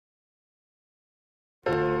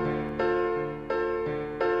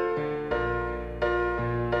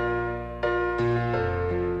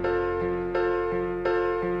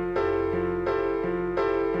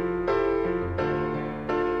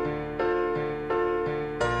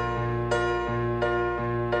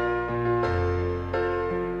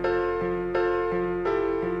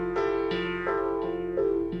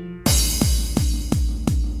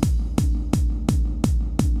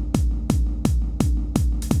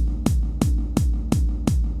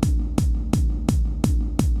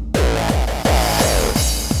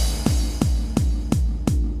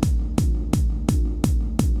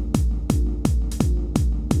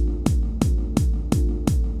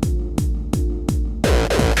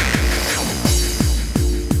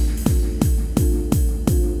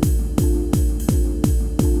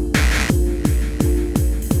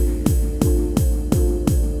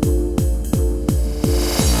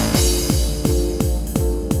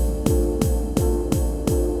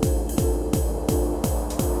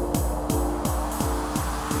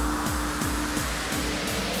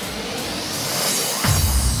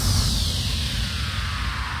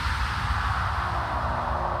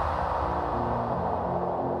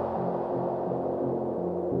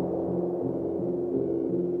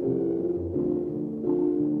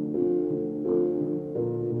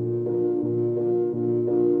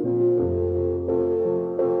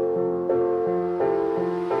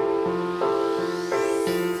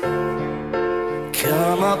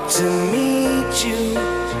Come up to meet you,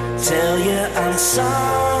 tell you I'm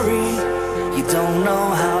sorry. You don't know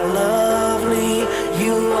how lovely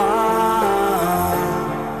you are.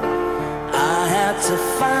 I had to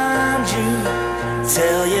find you,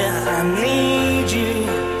 tell you I need you,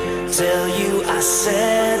 tell you I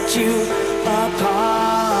set you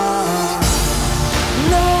apart.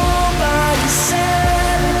 Nobody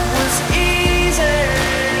said it was easy.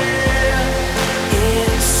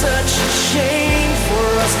 It's such a shame for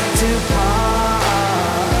us to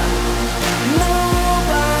part.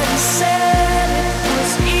 Nobody said it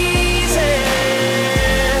was easy.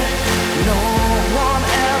 No one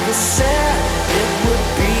ever said it would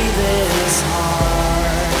be this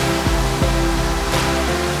hard.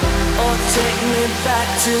 Or take me back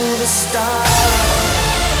to the start.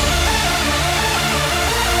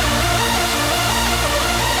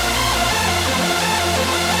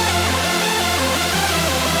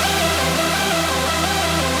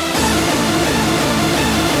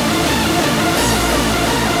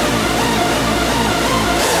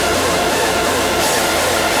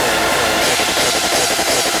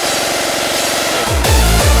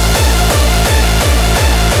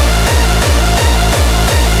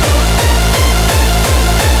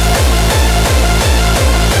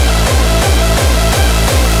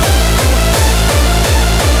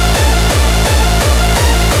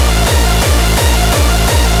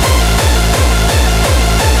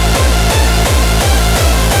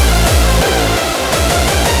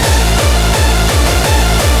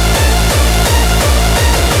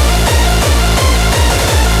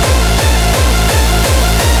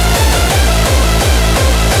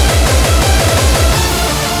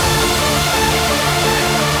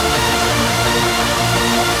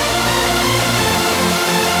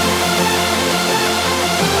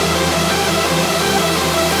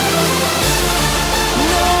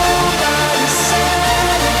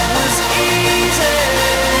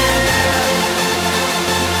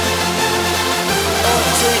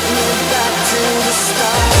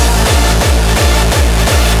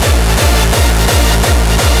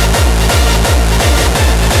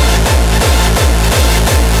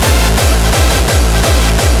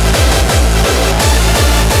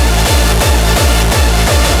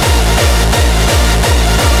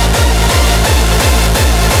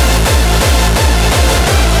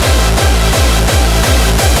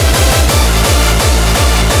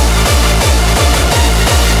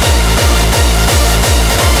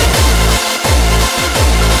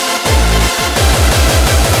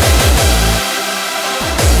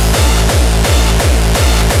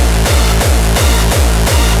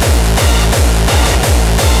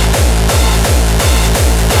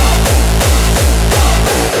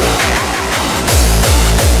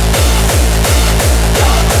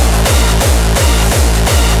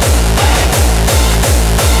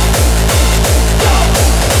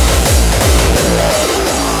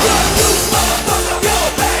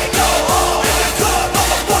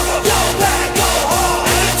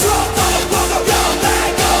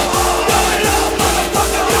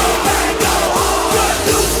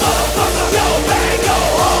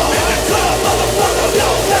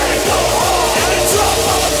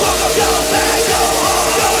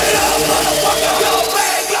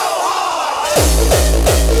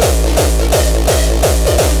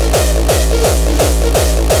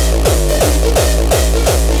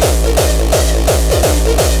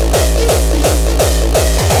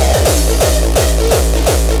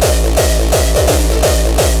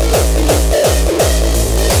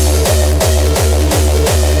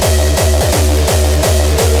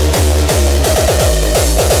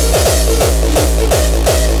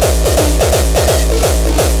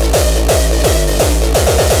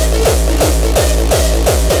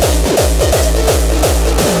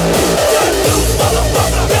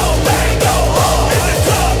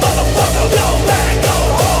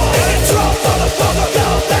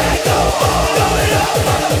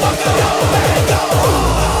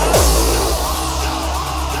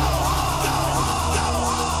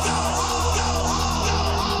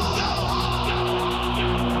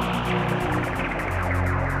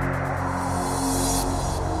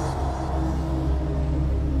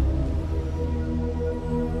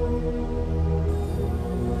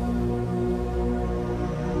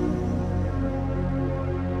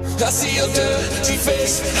 I see your dirty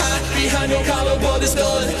face, hide behind your collar, but it's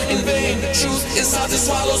done in vain. Truth is hard to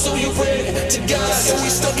swallow, so you pray to God. So he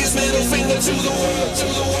stuck his middle finger to the world, to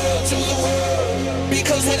the world, to the world.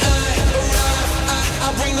 Because when I arrive,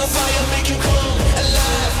 I bring the fire, make you come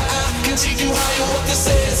alive. I can take you higher, what this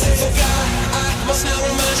is. For God, I must now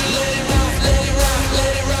remind you, let it rock, let it rock,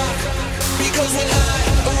 let it rock. Because when I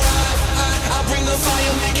arrive, I bring the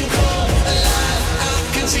fire, make you come alive.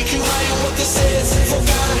 I can take you higher, what this is. For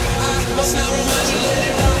God, I must now remind you, let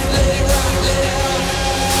it rock, let it rock, let it rock.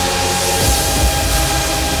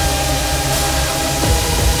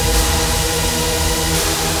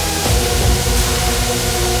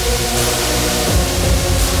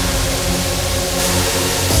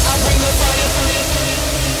 I bring the fire,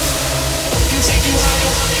 can take you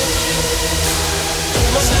higher.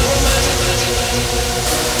 Must now remind you,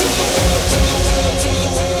 to the world, to the world, to the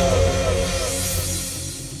world.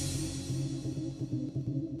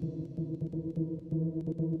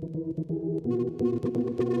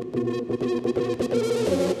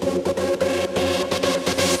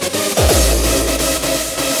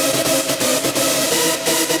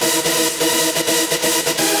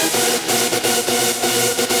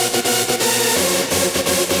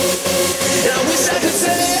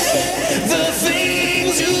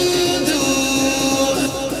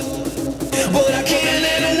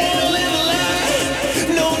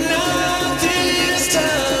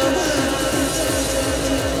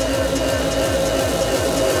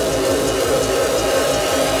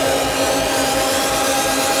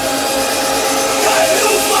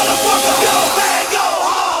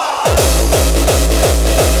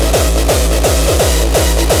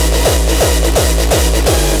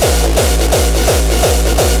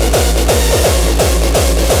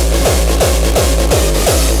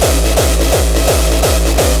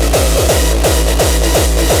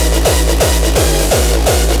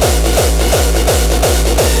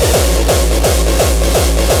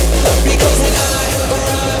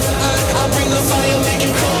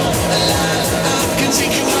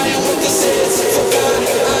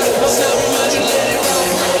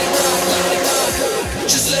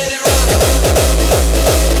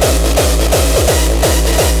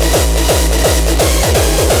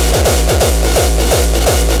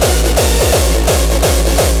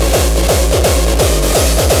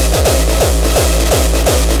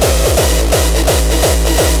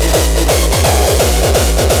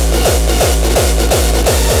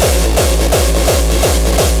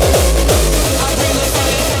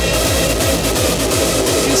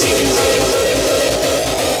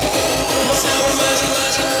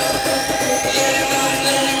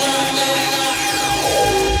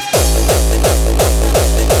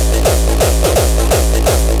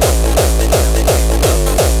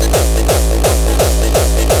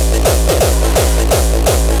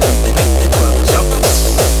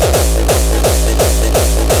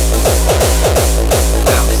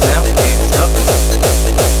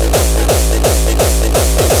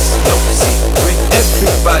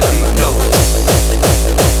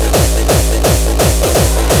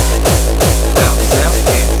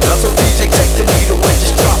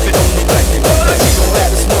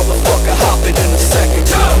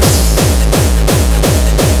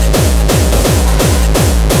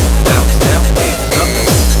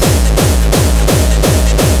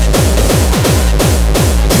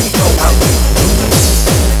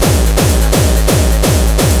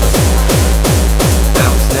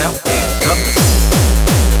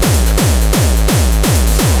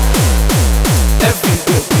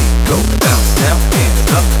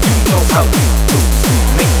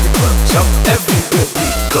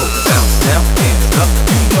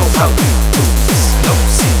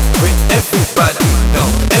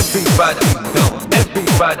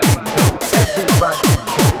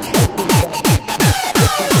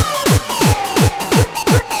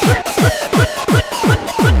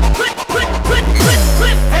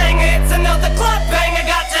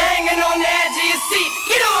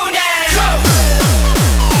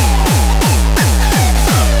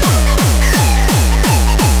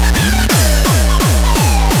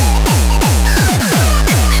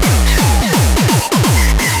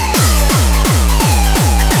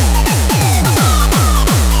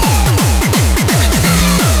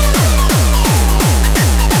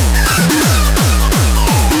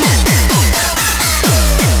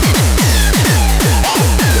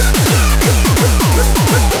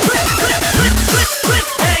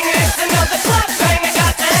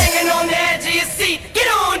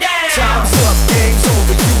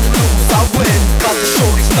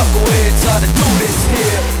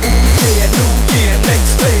 New year,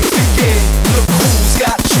 next phase begin. Look who's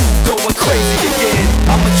got you going crazy again.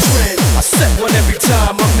 I'm a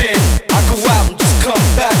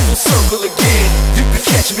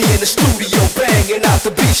the studio, banging out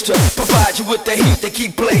the beats to provide you with the heat. They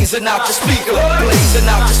keep blazing out your speaker, blazing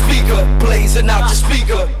out your speaker, blazing out your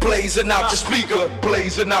speaker, blazing out your speaker,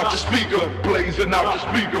 blazing out your speaker, blazing out your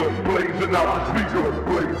speaker, blazing out your speaker,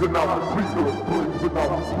 blazing out your speaker, blazing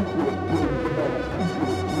out your speaker.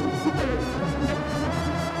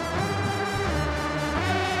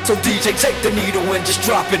 So DJ, take the needle and just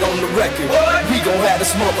drop it on the record. We gon' have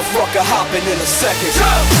this motherfucker hopping in a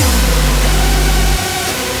second.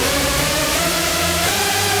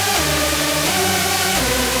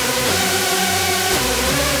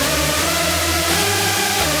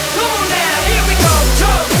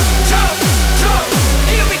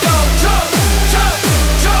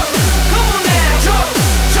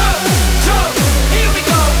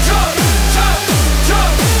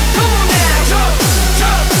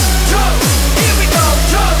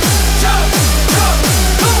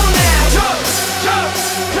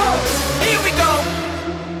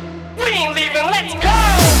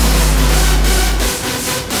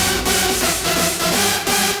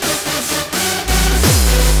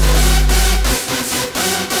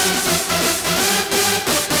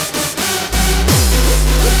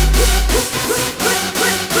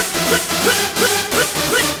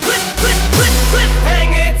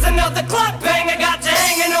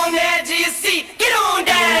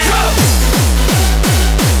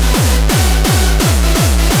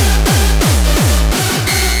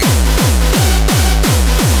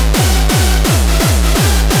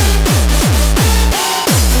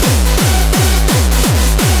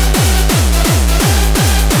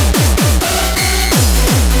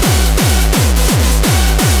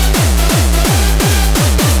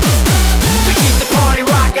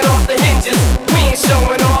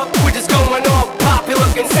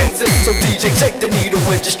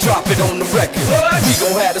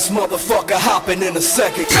 Motherfucker hopping in a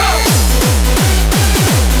second.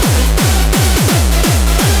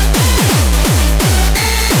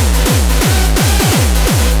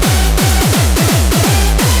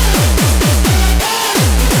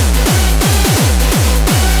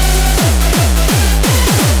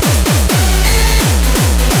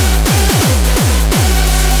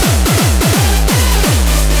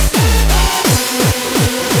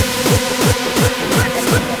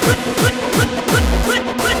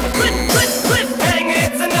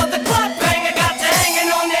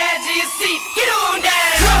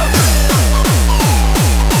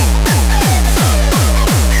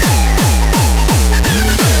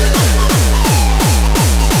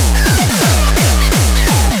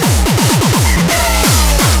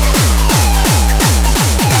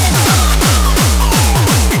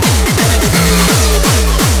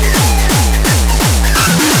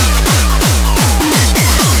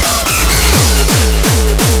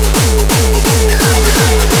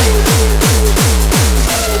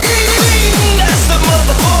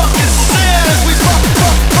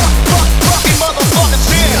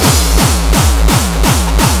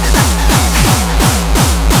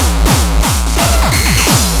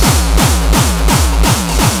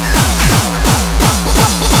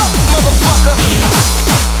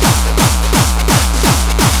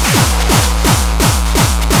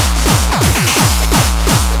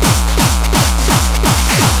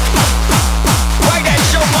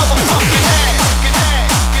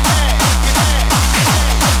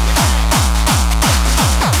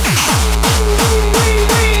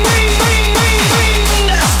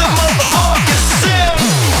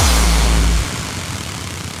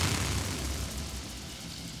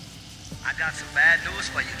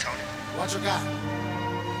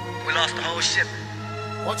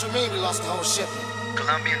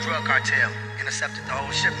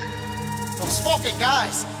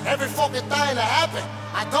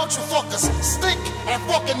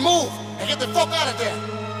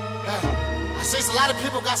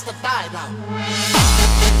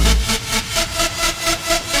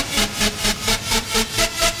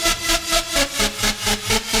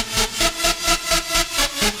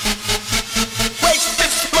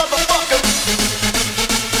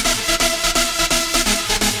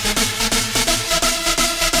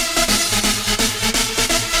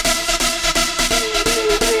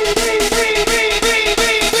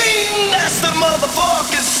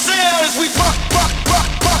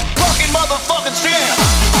 Motherfucking jam.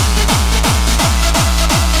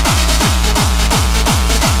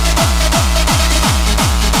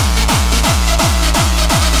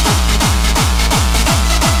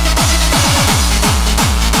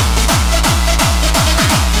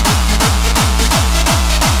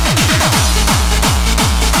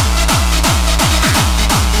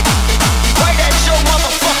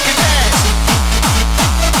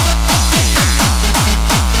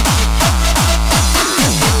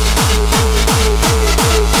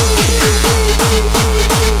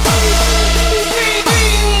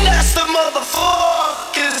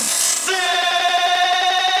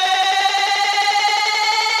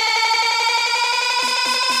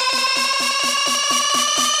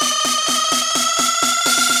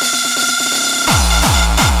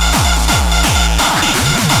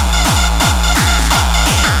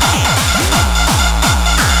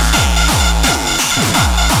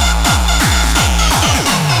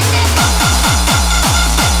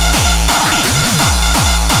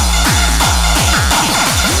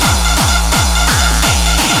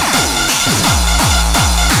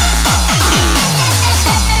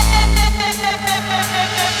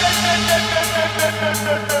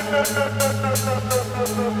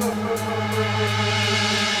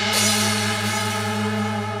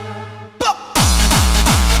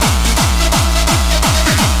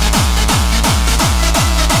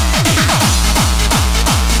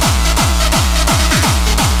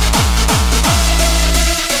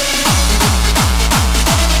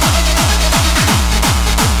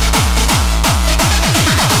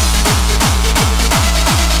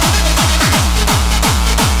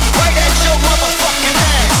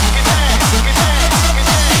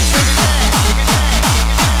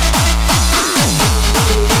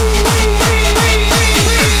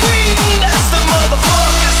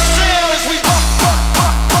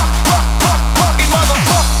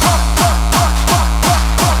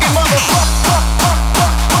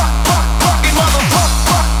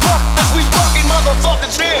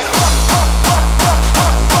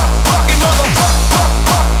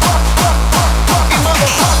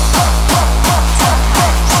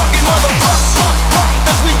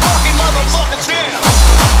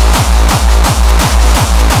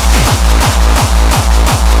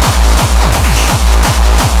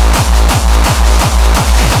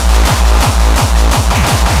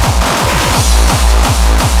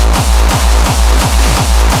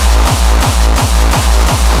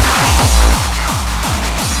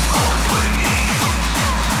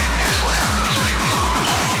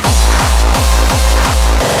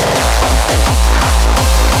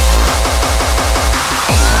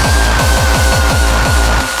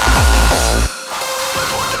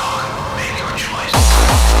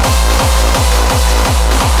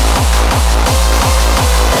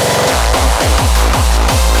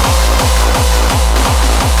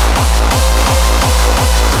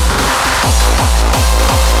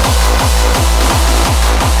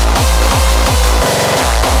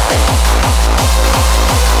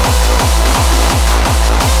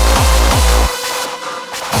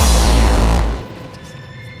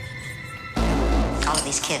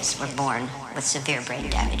 with severe brain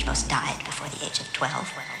damage. Most died before the age of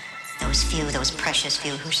 12. Those precious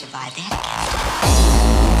few who survived, they had a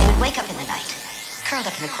gift. They would wake up in the night, curled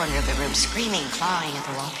up in the corner of the room, screaming, clawing at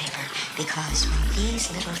the wallpaper, because when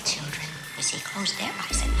these little children, closed their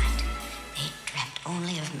eyes at night, they dreamt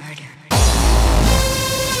only of murder.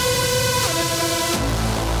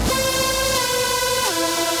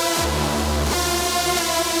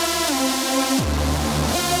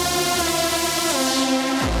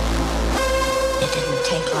 It didn't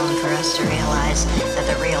take long for us to realize that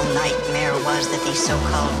the real nightmare was that these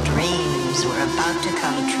so-called dreams were about to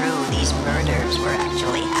come true. These murders were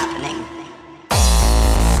actually happening.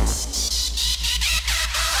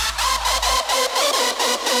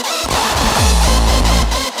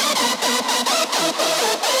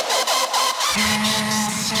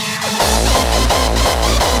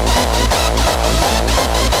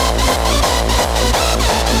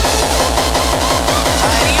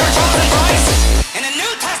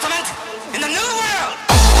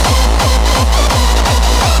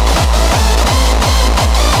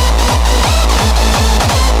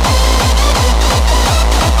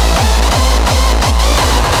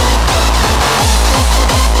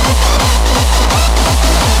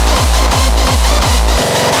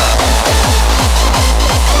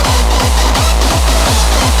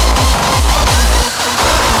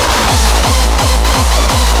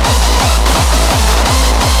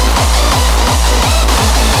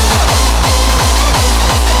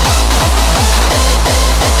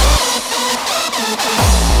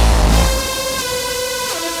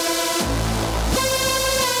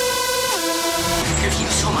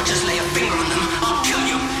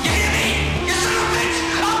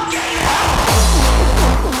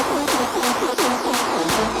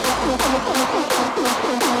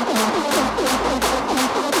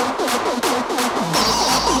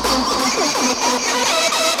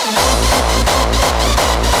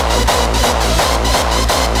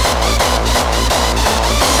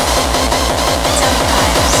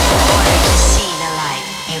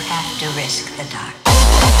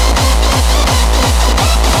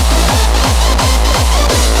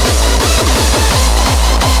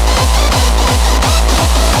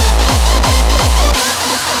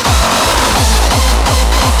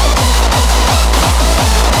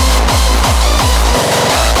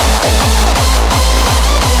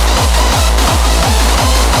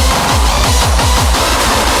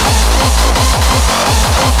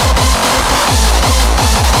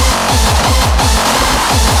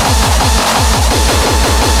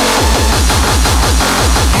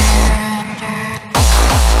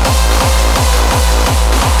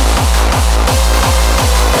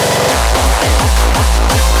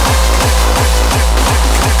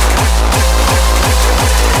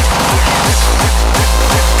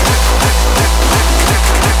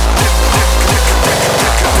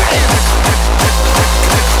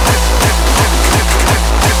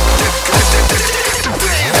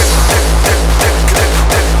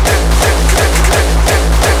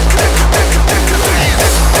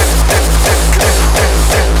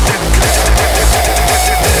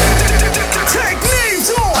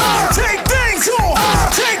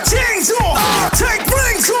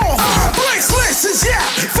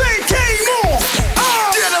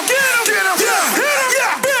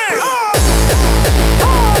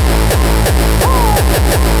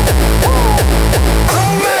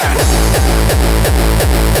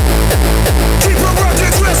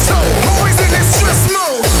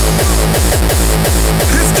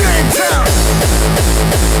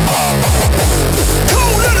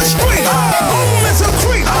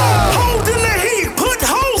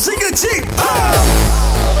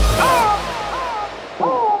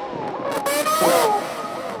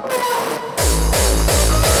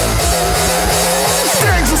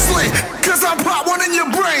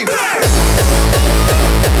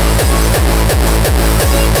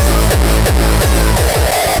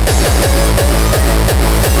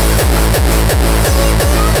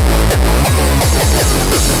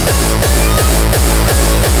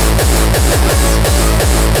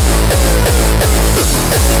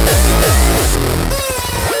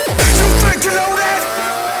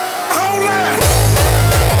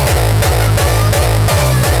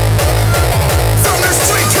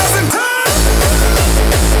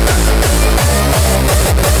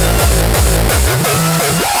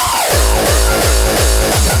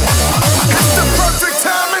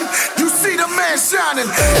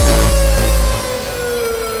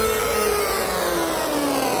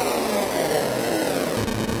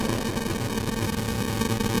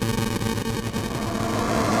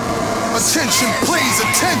 Attention please,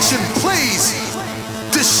 attention please.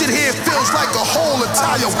 This shit here feels like a whole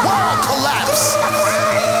entire world collapse.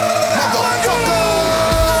 Motherfucker.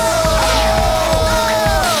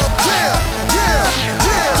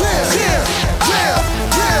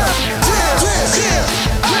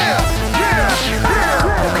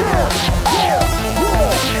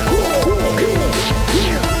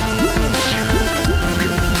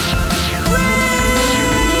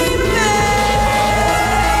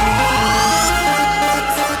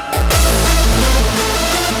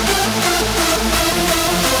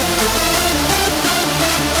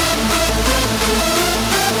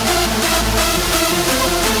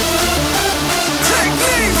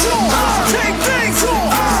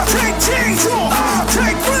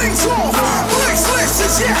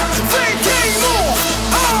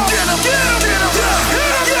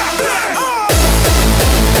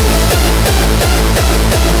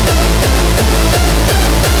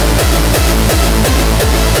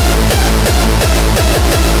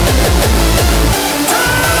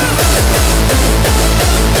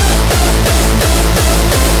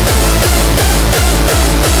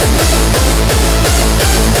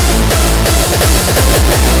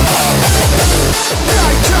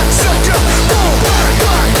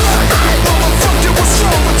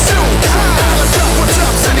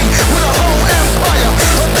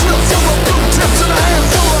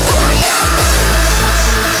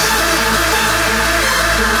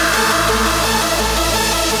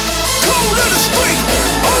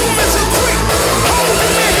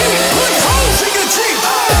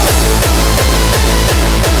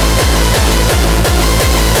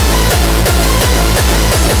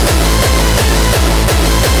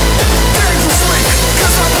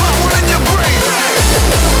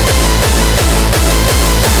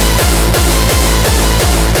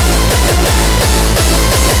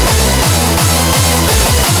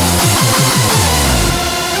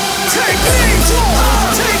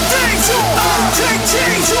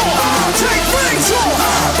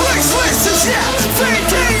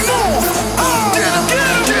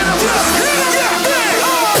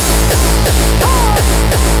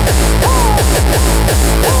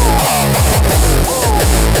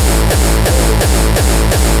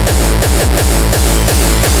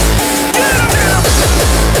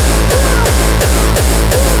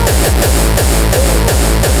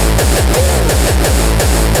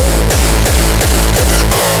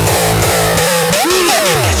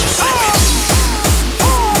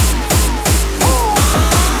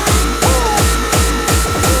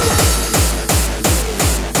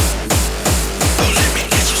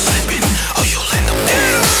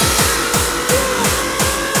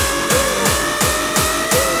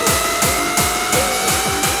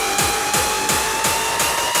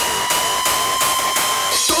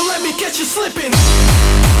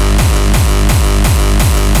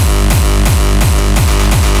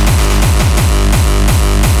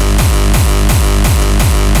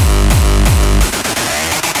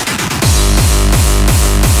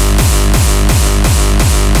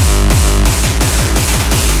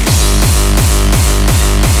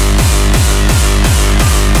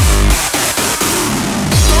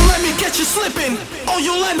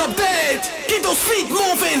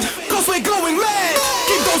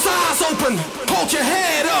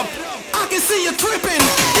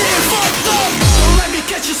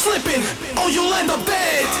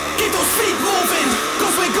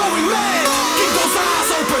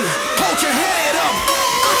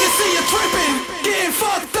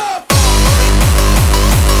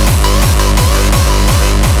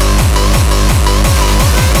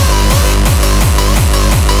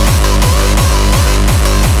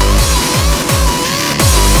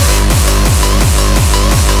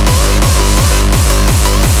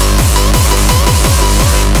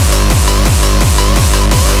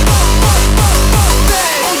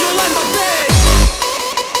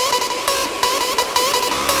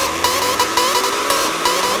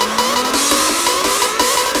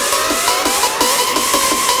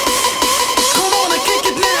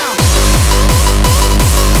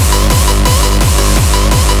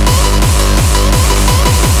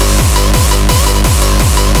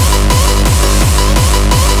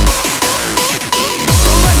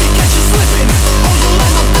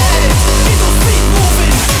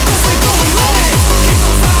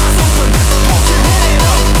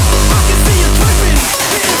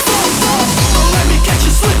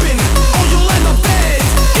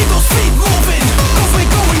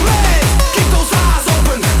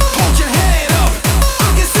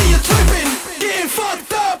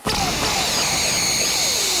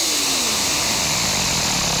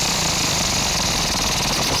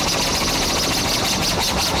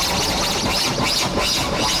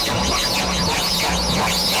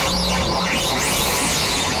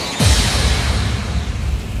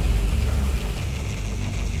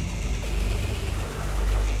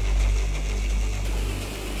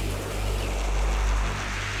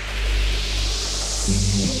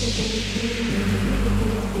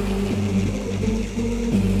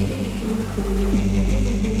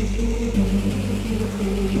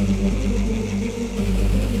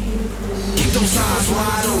 Keep those eyes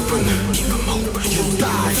wide open. Keep them open. You'll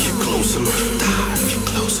die if you're close enough. Die if you're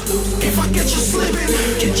close enough. If I get you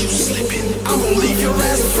slipping, I won't leave your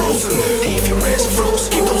ass frozen. Leave your ass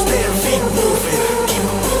frozen. Keep those damn feet moving. Keep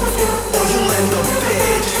them moving. Or you'll end up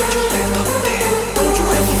dead. You'll end up dead. Don't you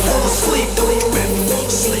ever fall asleep. Don't you ever fall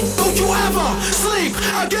asleep. Don't you ever sleep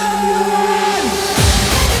again.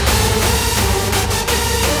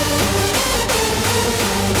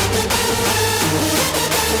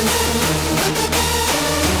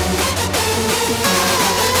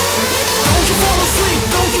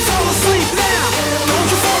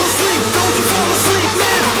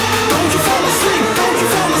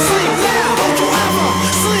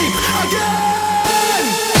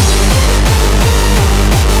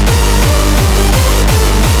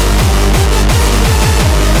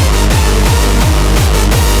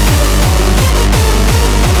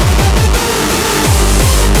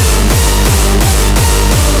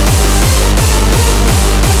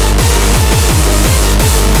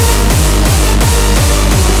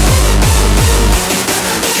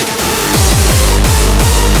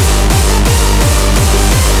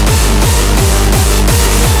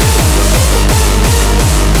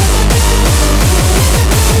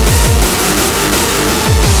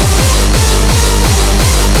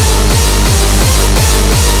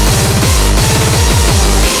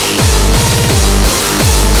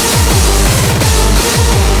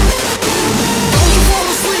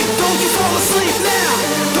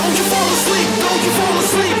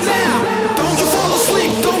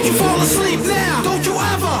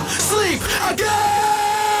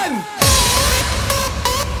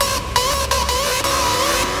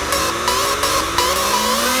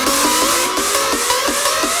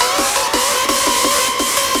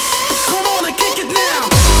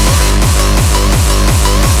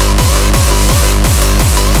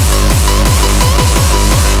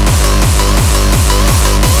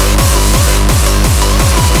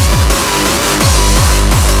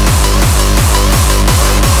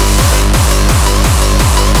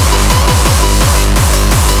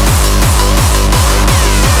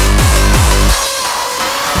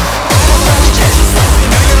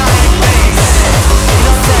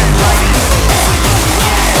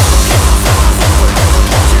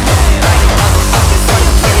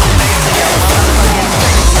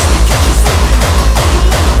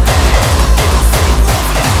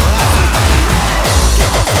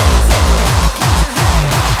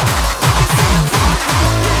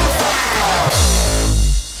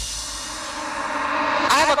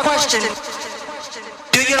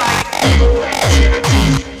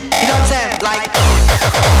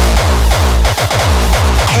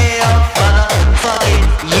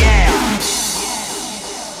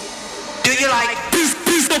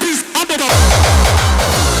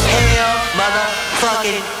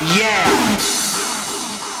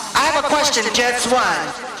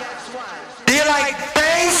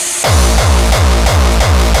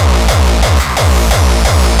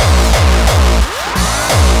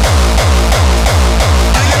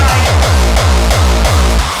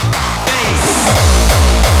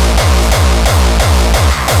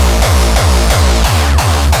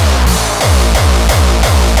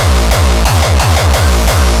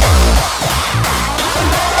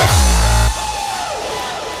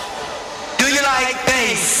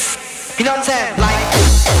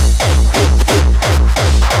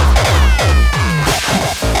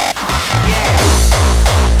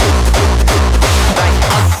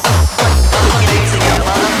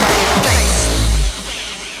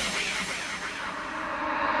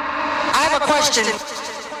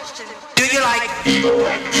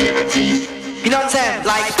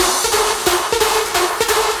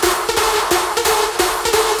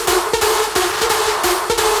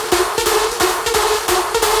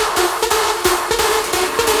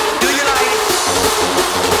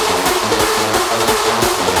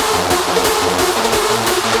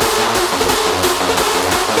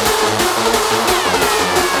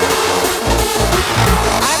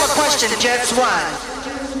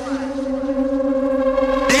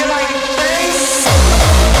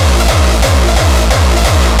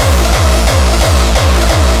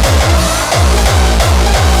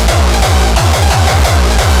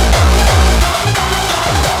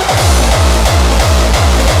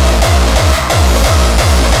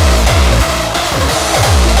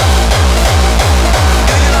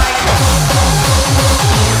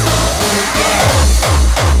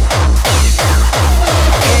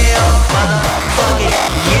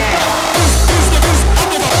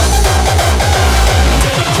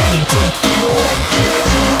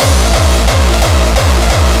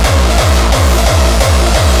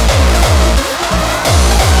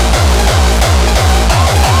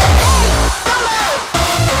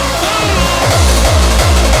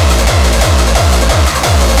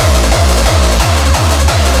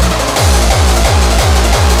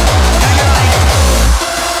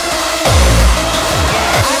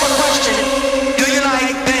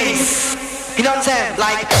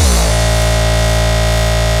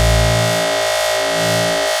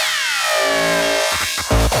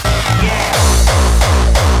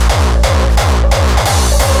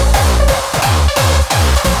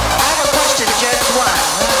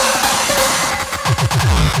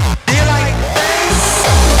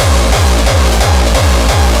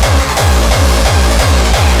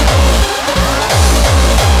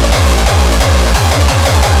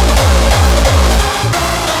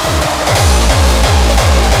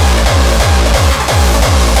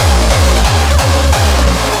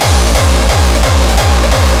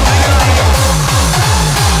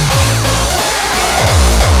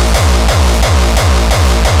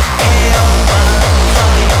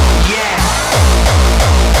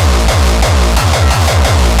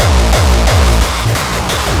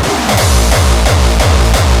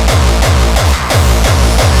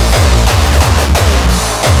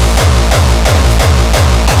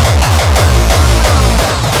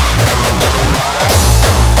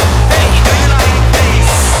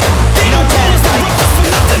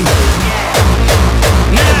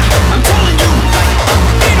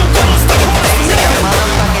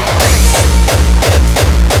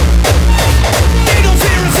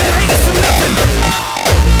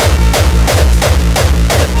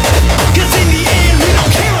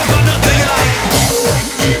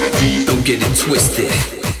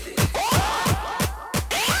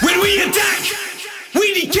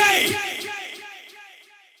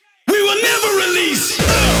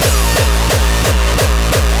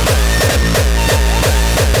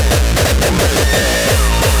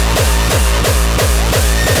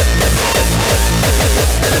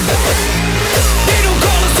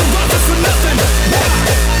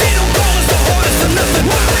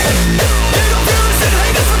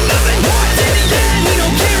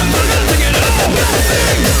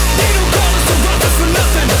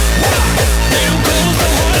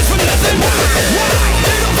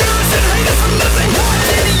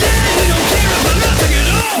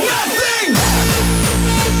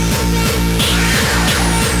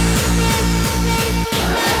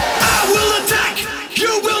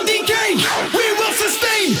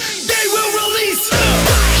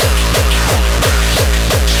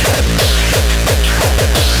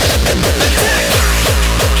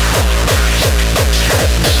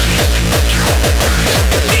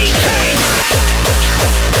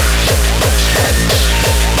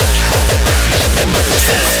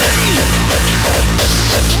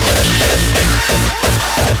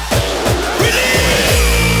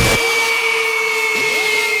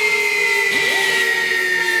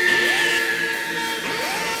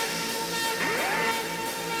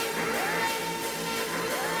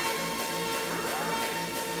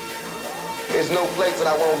 no place that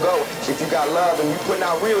I won't go. If you got love and you putting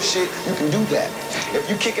out real shit, you can do that. If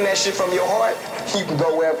you kicking that shit from your heart, you can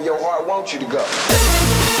go wherever your heart wants you to go.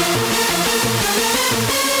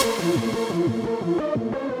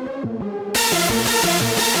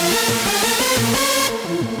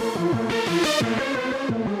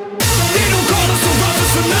 They don't call us the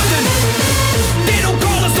roughest for nothing. They don't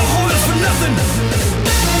call us the hardest for nothing.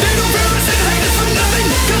 They don't fear us and hate us for nothing.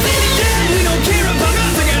 Cause in the end we don't care about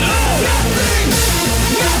nothing at all. Nothing,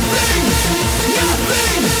 nothing,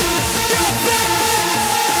 nothing, nothing.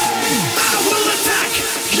 I will attack,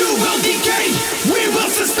 you will decay. We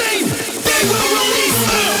will sustain, they will release.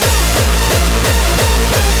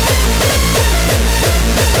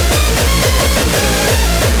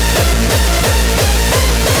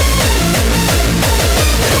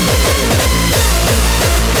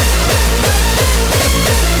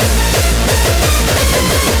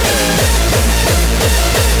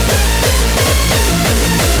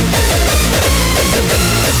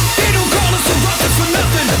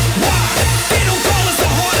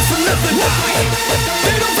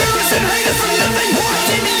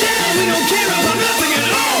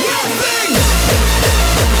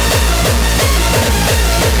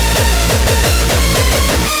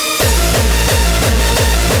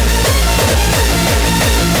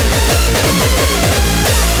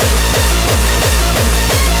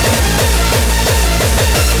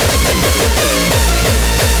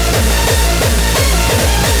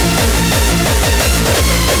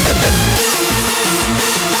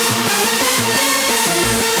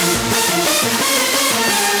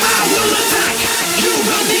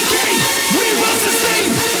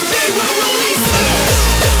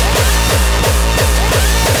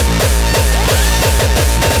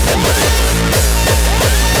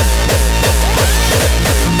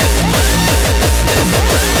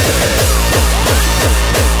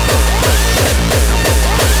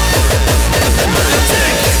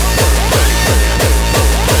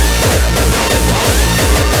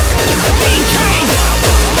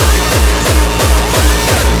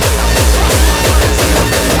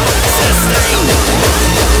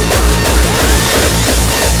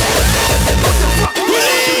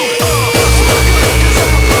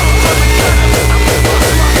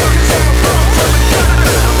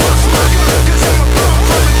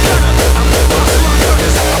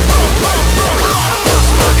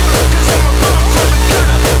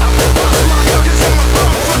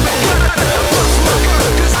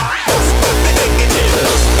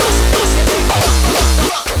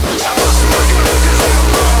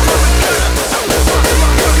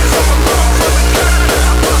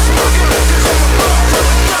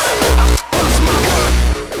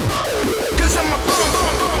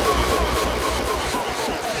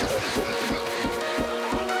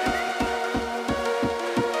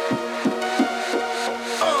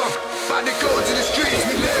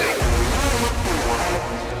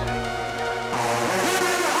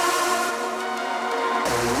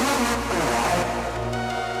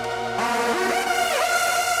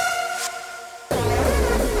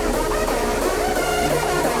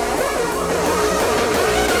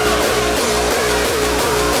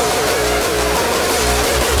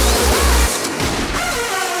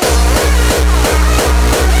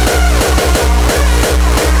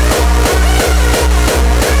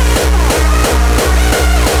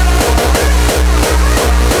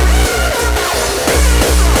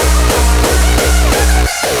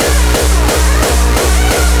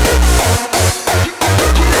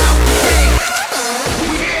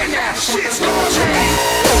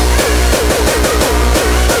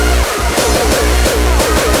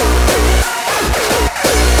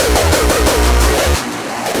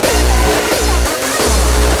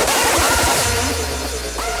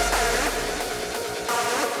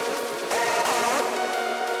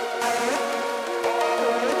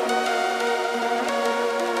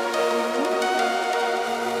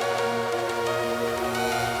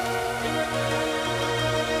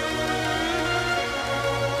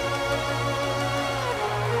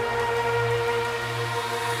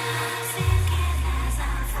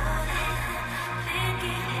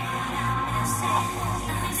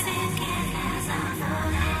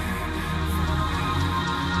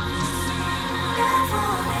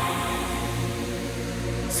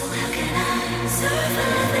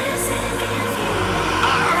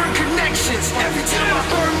 Every time I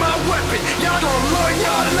burn my weapon, y'all gon' learn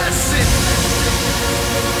y'all lesson.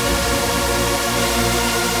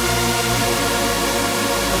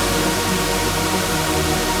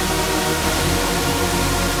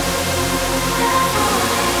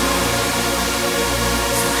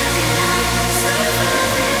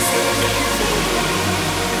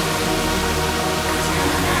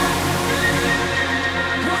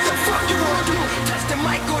 What the fuck you wanna do? Test the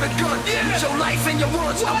mic or the gun? Yeah. Use your life and your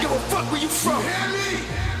words. I don't give a fuck where you from.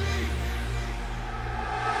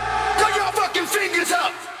 Throw your fucking fingers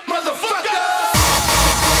up, motherfucker!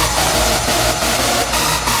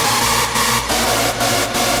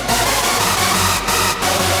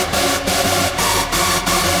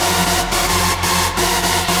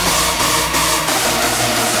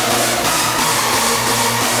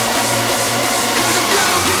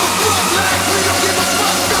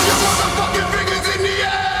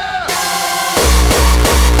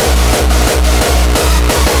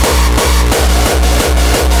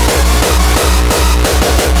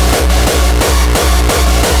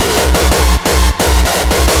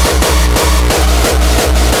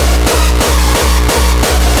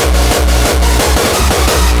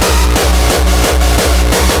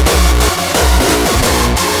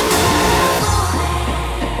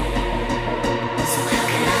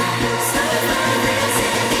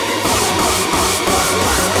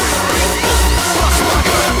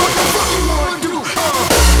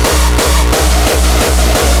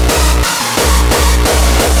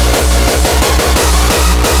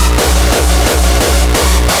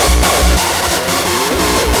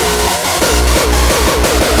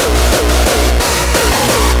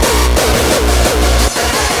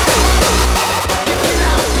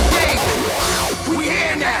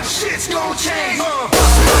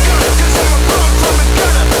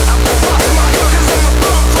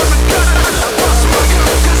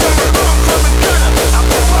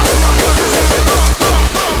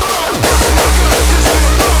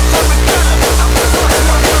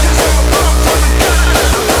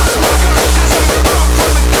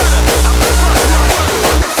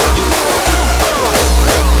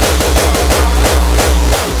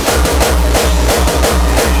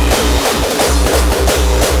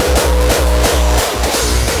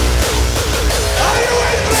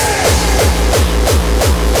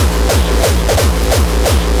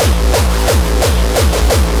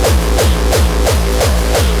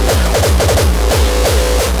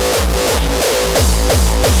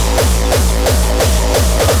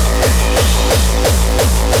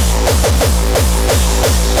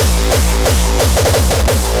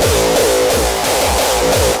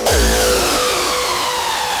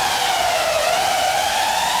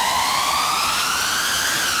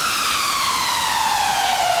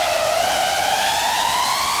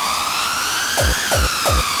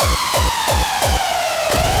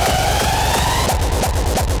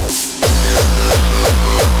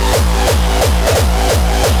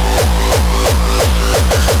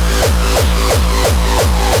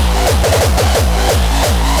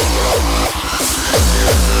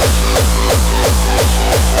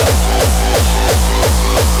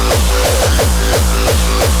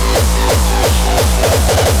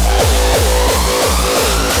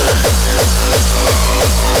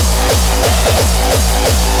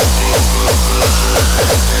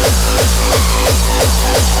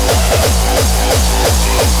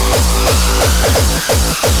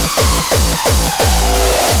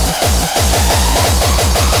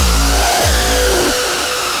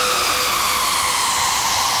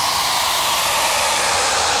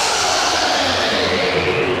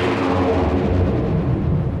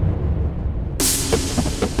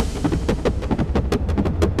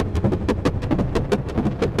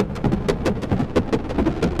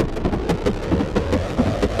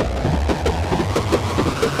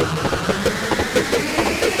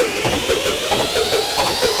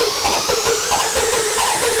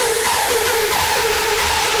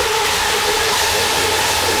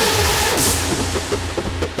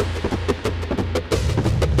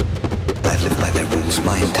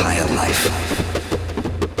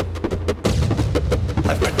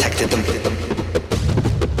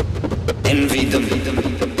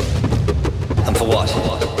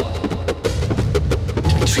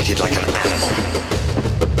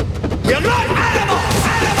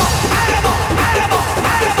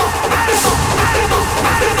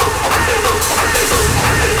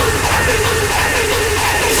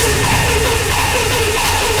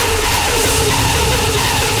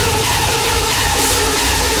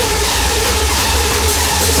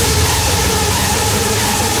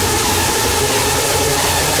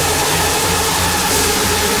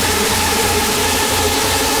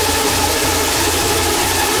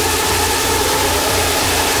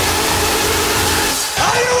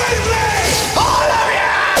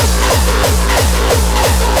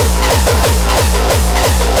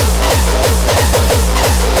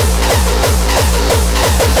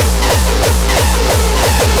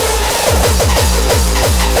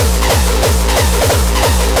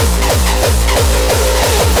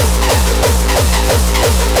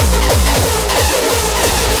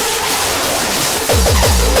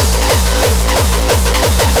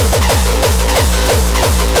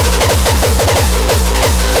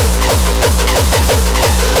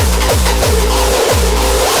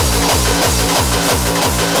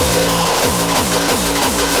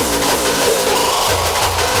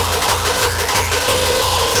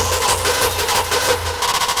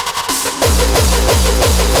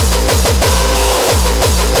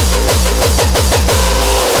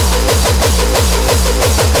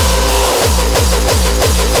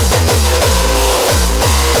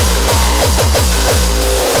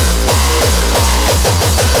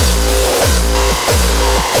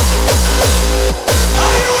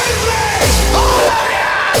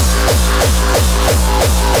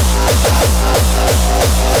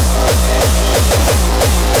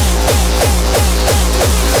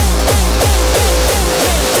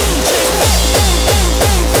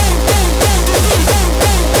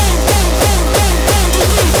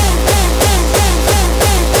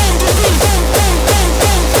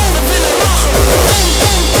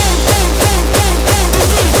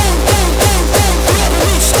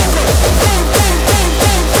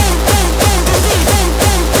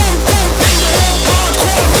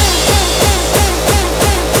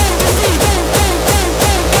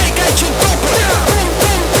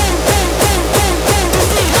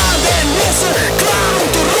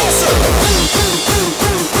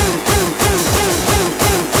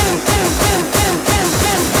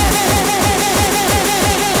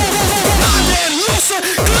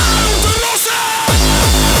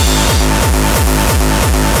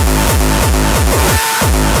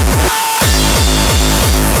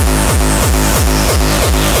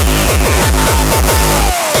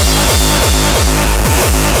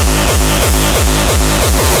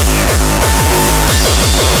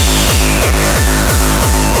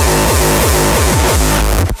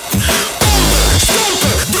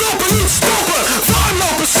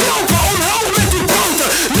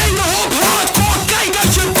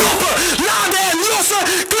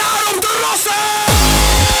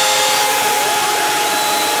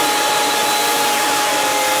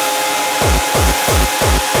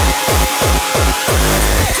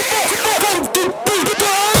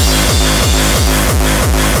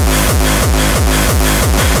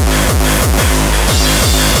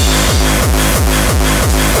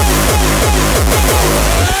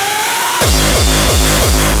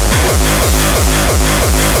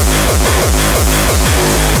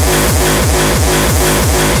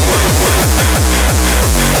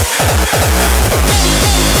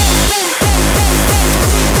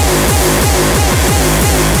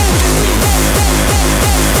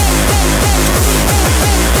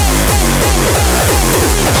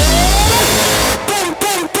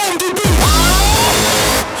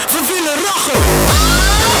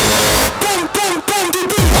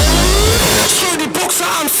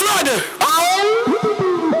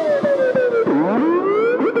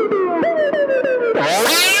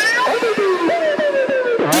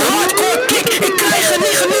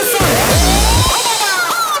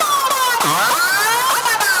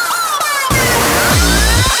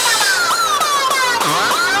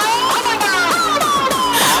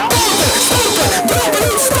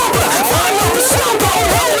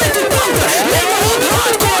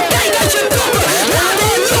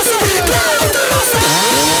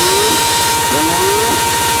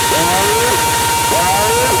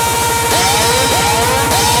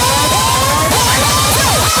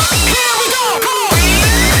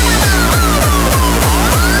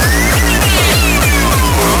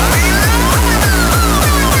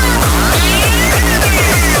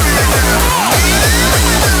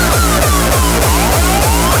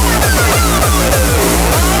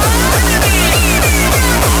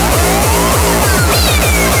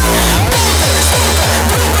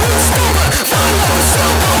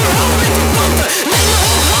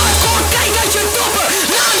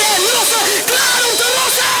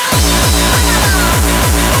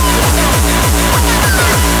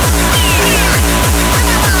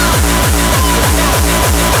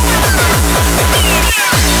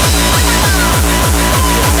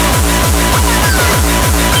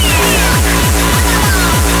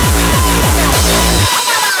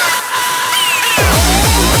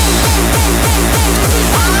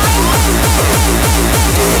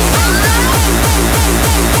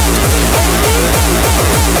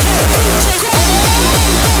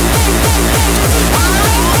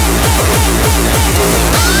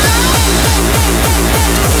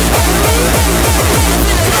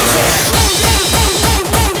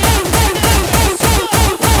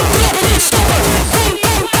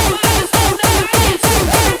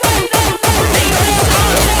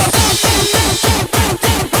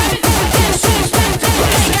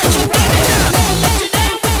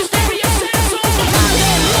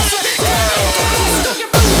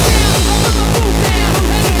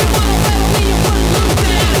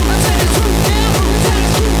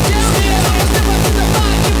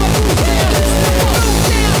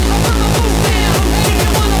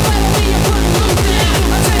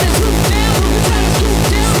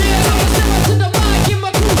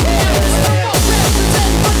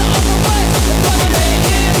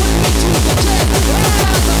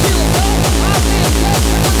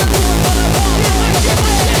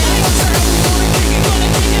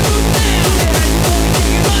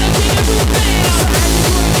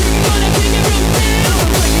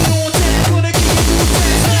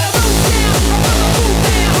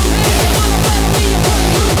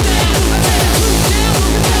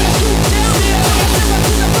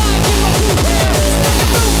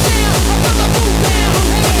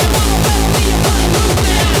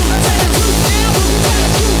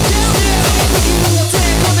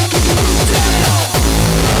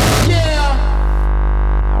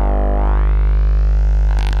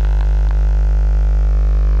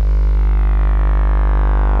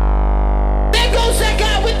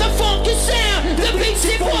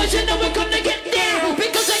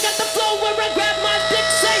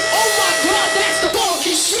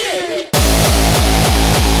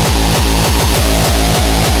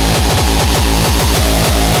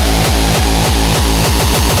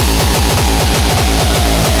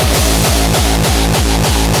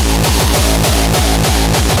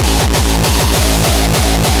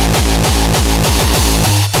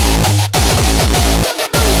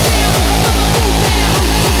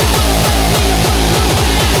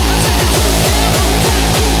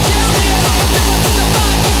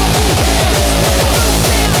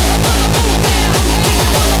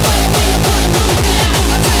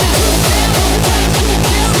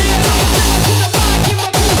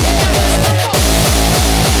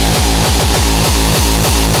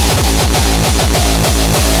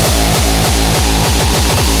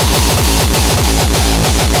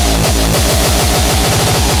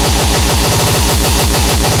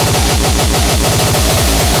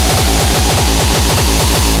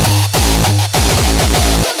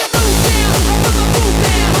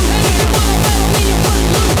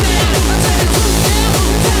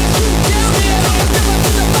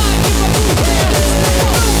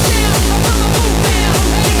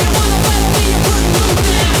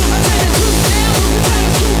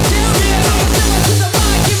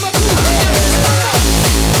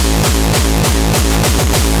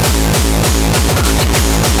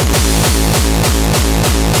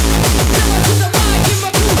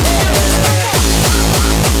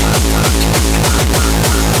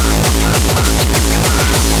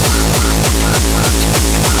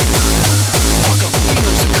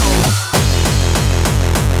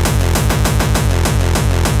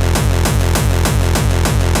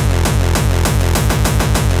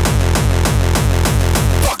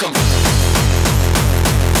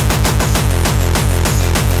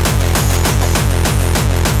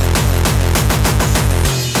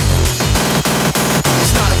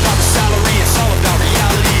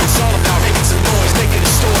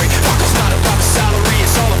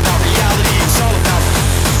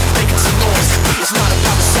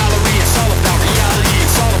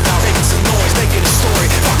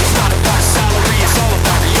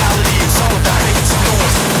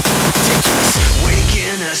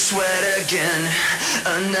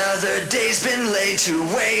 to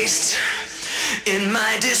waste in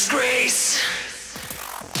my disgrace.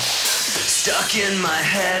 Stuck in my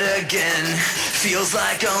head again, feels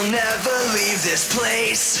like I'll never leave this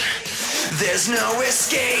place. There's no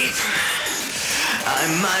escape,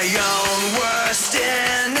 I'm my own